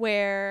there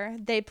where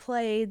they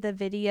played the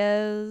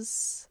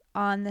videos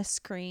on the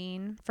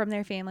screen from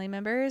their family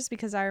members,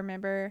 because I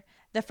remember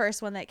the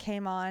first one that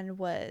came on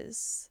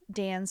was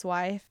Dan's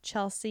wife,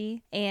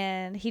 Chelsea,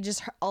 and he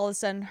just all of a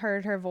sudden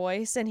heard her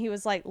voice and he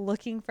was like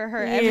looking for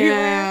her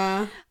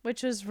everywhere,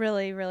 which was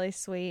really, really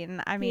sweet.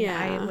 And I mean,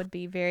 I would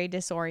be very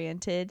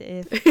disoriented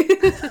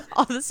if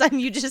all of a sudden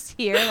you just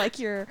hear like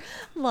your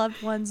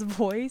loved one's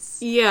voice.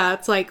 Yeah,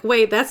 it's like,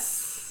 wait,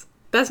 that's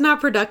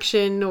not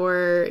production,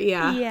 or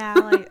Yeah,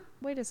 like,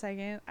 wait a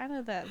second, I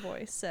know that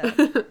voice.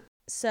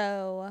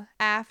 So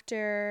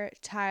after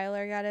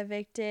Tyler got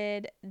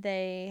evicted,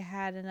 they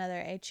had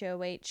another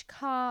HOH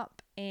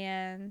comp,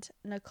 and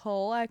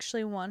Nicole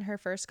actually won her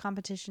first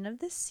competition of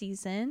this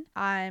season.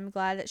 I'm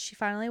glad that she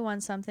finally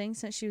won something,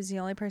 since she was the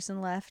only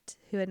person left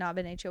who had not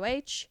been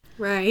HOH.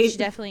 Right. She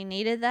definitely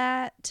needed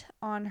that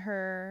on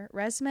her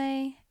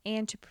resume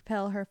and to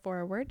propel her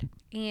forward.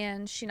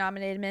 And she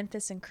nominated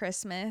Memphis and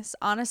Christmas.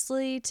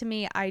 Honestly, to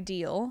me,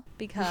 ideal,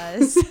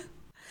 because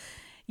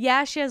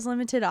yeah, she has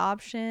limited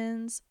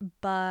options,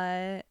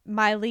 but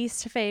my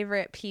least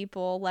favorite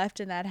people left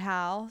in that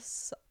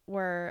house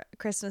were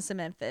Christmas and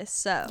Memphis.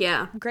 So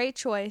yeah, great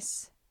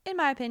choice, in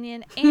my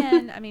opinion.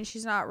 And I mean,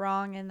 she's not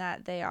wrong in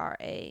that they are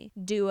a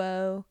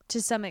duo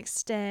to some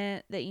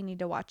extent that you need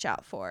to watch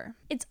out for.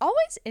 It's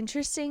always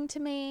interesting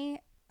to me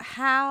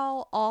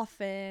how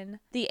often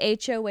the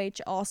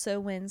HOH also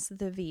wins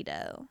the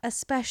veto,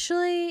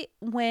 especially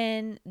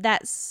when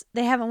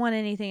they haven't won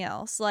anything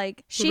else.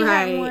 Like, she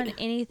hadn't won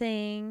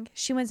anything,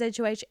 she wins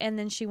HOH, and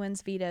then she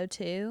wins veto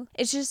too.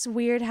 It's just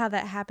weird how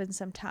that happens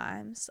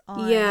sometimes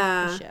on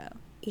the show.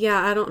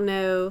 Yeah, I don't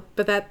know,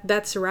 but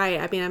that's right.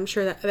 I mean, I'm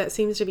sure that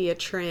seems to be a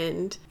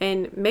trend,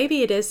 and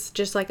maybe it is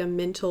just like a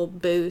mental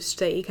boost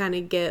that you kind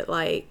of get,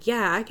 like,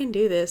 yeah, I can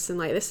do this, and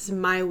like, this is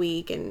my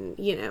week, and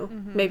you know,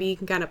 maybe you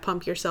can kind of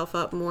pump yourself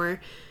up more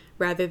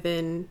rather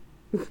than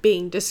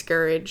being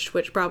discouraged,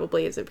 which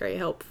probably isn't very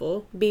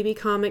helpful. BB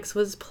Comics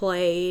was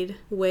played,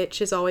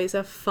 which is always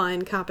a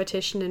fun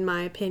competition in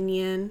my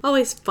opinion.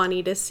 Always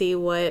funny to see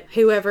what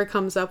whoever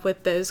comes up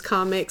with those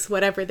comics,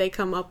 whatever they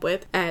come up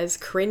with, as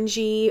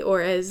cringy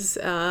or as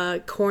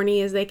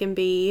corny as they can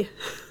be.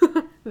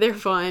 They're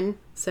fun.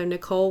 So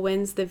Nicole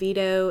wins the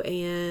veto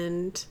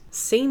and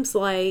seems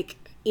like,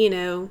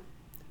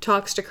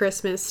 talks to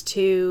Christmas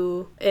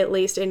to at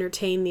least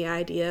entertain the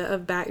idea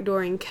of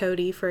backdooring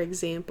Cody, for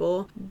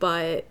example.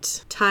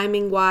 But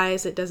timing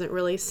wise, it doesn't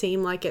really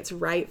seem like it's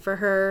right for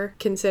her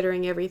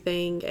considering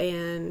everything,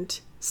 and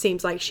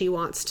seems like she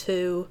wants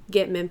to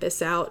get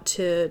Memphis out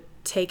to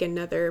take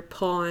another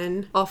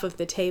pawn off of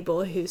the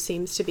table who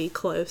seems to be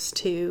close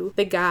to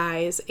the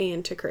guys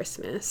and to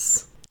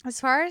Christmas. As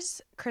far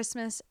as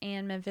Christmas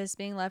and Memphis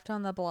being left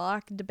on the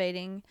block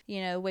debating,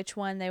 which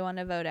one they want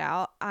to vote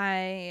out,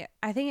 I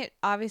think it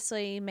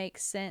obviously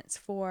makes sense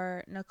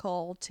for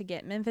Nicole to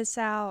get Memphis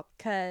out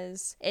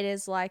because it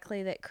is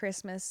likely that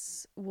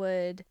Christmas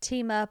would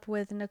team up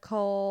with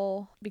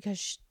Nicole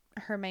because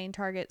her main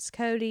target's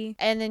Cody,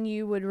 and then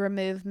you would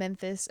remove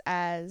Memphis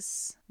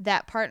as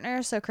that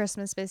partner, so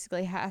Christmas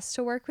basically has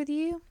to work with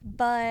you.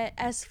 But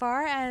as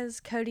far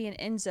as Cody and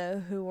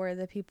Enzo, who were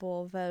the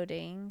people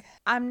voting,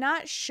 I'm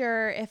not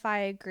sure if I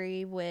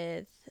agree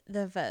with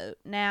the vote.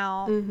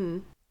 Now,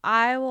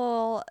 I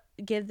will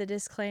give the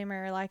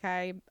disclaimer, like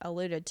I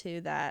alluded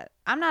to, that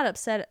I'm not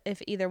upset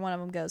if either one of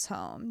them goes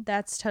home.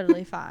 That's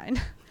totally fine.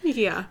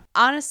 Yeah.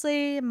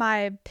 Honestly,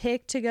 my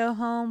pick to go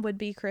home would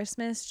be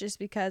Christmas, just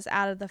because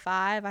out of the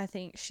 5, I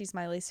think she's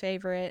my least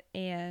favorite,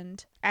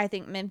 and I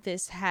think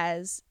Memphis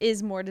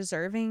is more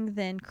deserving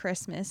than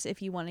Christmas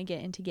if you want to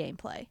get into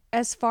gameplay.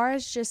 As far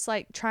as just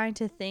like trying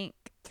to think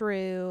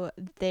through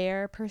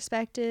their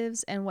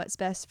perspectives and what's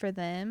best for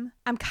them,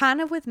 I'm kind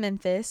of with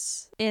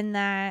Memphis in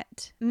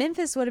that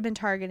Memphis would have been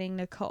targeting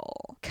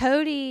Nicole.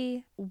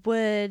 Cody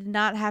would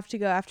not have to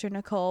go after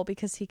Nicole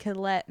because he could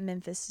let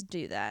Memphis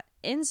do that.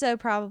 Enzo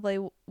probably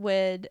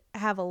would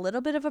have a little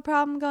bit of a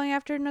problem going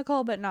after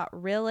Nicole, but not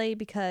really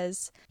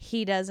because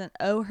he doesn't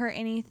owe her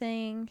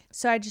anything.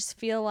 So I just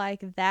feel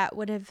like that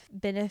would have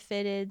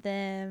benefited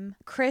them.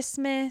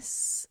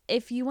 Christmas,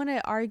 if you want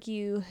to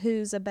argue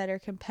who's a better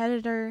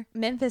competitor,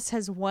 Memphis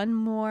has one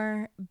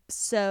more.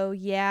 So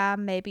yeah,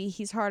 maybe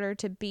he's harder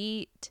to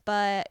beat,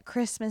 but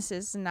Christmas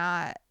is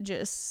not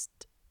just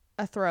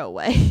a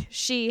throwaway.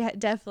 She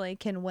definitely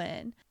can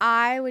win.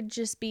 I would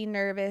just be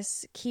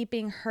nervous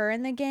keeping her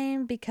in the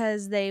game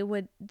because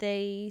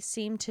they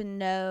seem to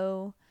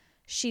know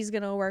she's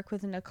going to work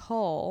with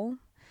Nicole.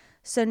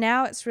 So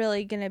now it's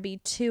really going to be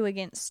 2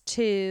 against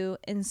 2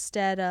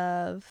 instead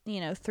of,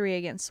 3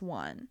 against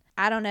 1.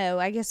 I don't know.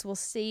 I guess we'll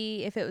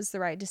see if it was the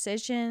right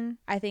decision.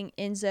 I think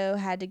Enzo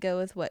had to go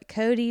with what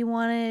Cody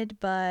wanted,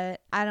 but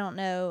I don't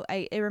know.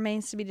 It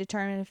remains to be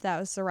determined if that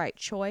was the right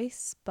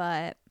choice,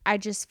 but I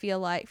just feel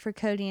like for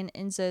Cody and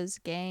Enzo's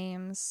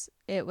games,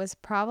 it was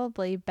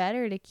probably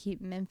better to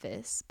keep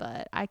Memphis,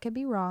 but I could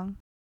be wrong.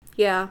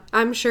 Yeah,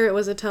 I'm sure it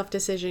was a tough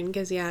decision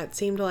because, it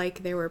seemed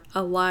like there were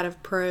a lot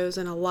of pros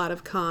and a lot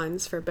of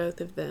cons for both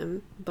of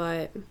them.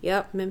 But,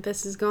 yep,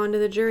 Memphis is going to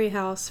the jury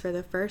house for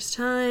the first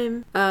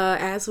time.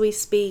 As we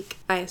speak,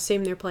 I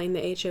assume they're playing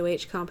the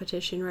HOH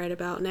competition right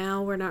about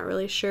now. We're not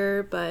really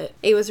sure, but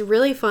it was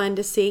really fun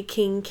to see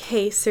King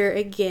Kaser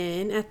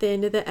again at the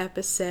end of the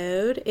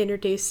episode,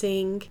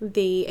 introducing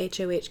the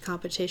HOH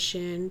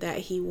competition that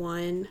he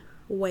won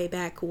way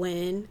back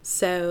when.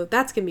 So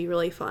that's going to be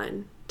really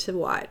fun to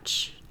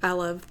watch. I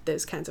love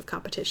those kinds of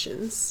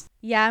competitions.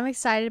 Yeah, I'm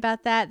excited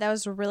about that. That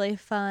was a really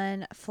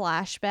fun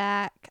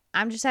flashback.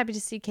 I'm just happy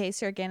to see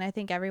Kaser again. I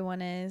think everyone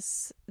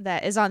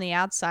that is on the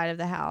outside of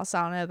the house.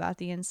 I don't know about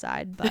the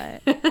inside,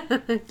 but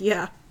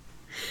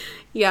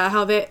Yeah,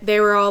 how they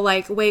were all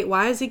like, wait,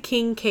 why is he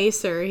King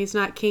Kaser? He's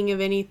not king of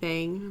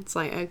anything. It's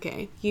like,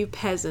 okay, you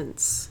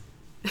peasants.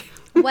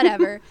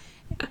 Whatever.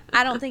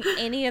 I don't think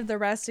any of the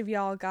rest of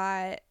y'all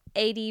got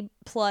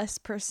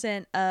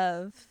 80+%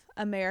 of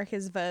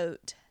America's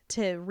vote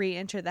to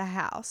re-enter the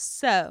house.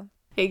 So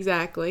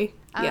exactly.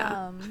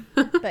 Yeah.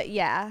 But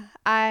yeah,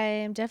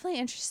 I'm definitely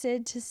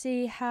interested to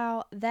see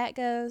how that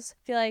goes.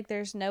 I feel like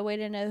there's no way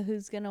to know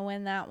who's going to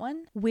win that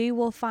one. We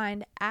will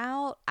find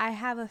out. I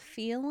have a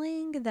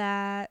feeling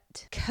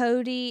that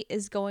Cody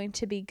is going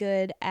to be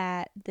good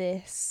at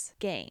this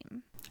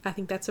game. I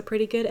think that's a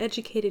pretty good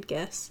educated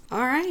guess.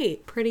 All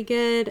right, pretty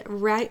good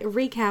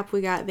recap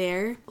we got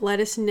there. Let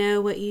us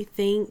know what you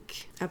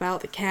think about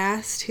the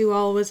cast, who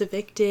all was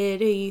evicted,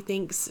 who you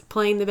think's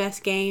playing the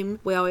best game.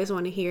 We always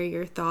want to hear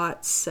your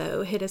thoughts,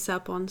 so hit us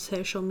up on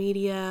social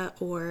media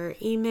or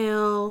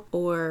email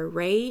or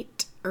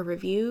rate or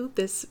review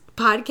this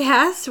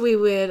podcast. We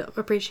would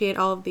appreciate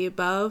all of the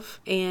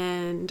above,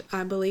 and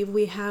I believe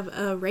we have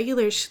a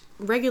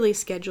regularly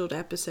scheduled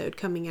episode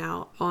coming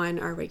out on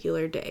our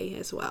regular day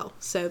as well,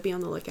 so be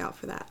on the lookout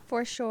for that.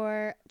 For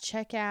sure.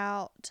 Check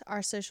out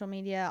our social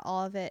media.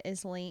 All of it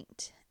is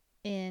linked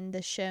in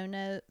the show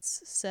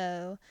notes,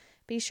 so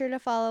be sure to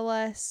follow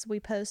us. We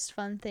post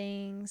fun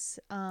things.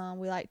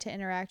 We like to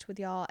interact with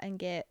y'all and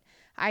get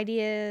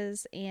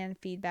ideas and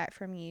feedback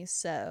from you.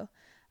 So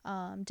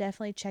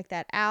definitely check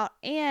that out.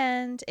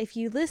 And if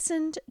you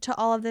listened to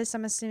all of this,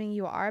 I'm assuming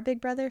you are a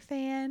Big Brother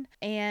fan.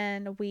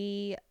 And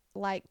we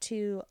like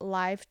to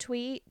live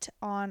tweet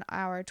on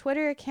our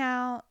Twitter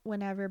account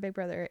whenever Big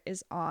Brother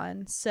is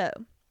on. So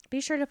be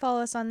sure to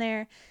follow us on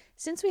there.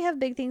 Since we have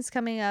big things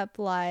coming up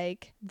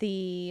like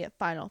the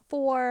Final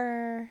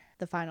Four,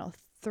 the Final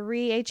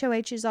 3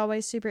 HOH is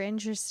always super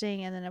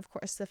interesting, and then of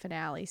course the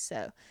finale.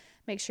 So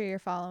make sure you're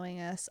following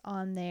us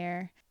on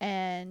there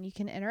and you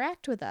can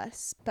interact with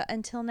us. But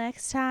until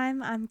next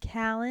time, I'm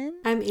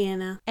Callan. I'm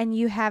Anna. And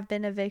you have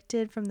been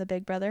evicted from the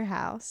Big Brother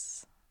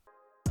house.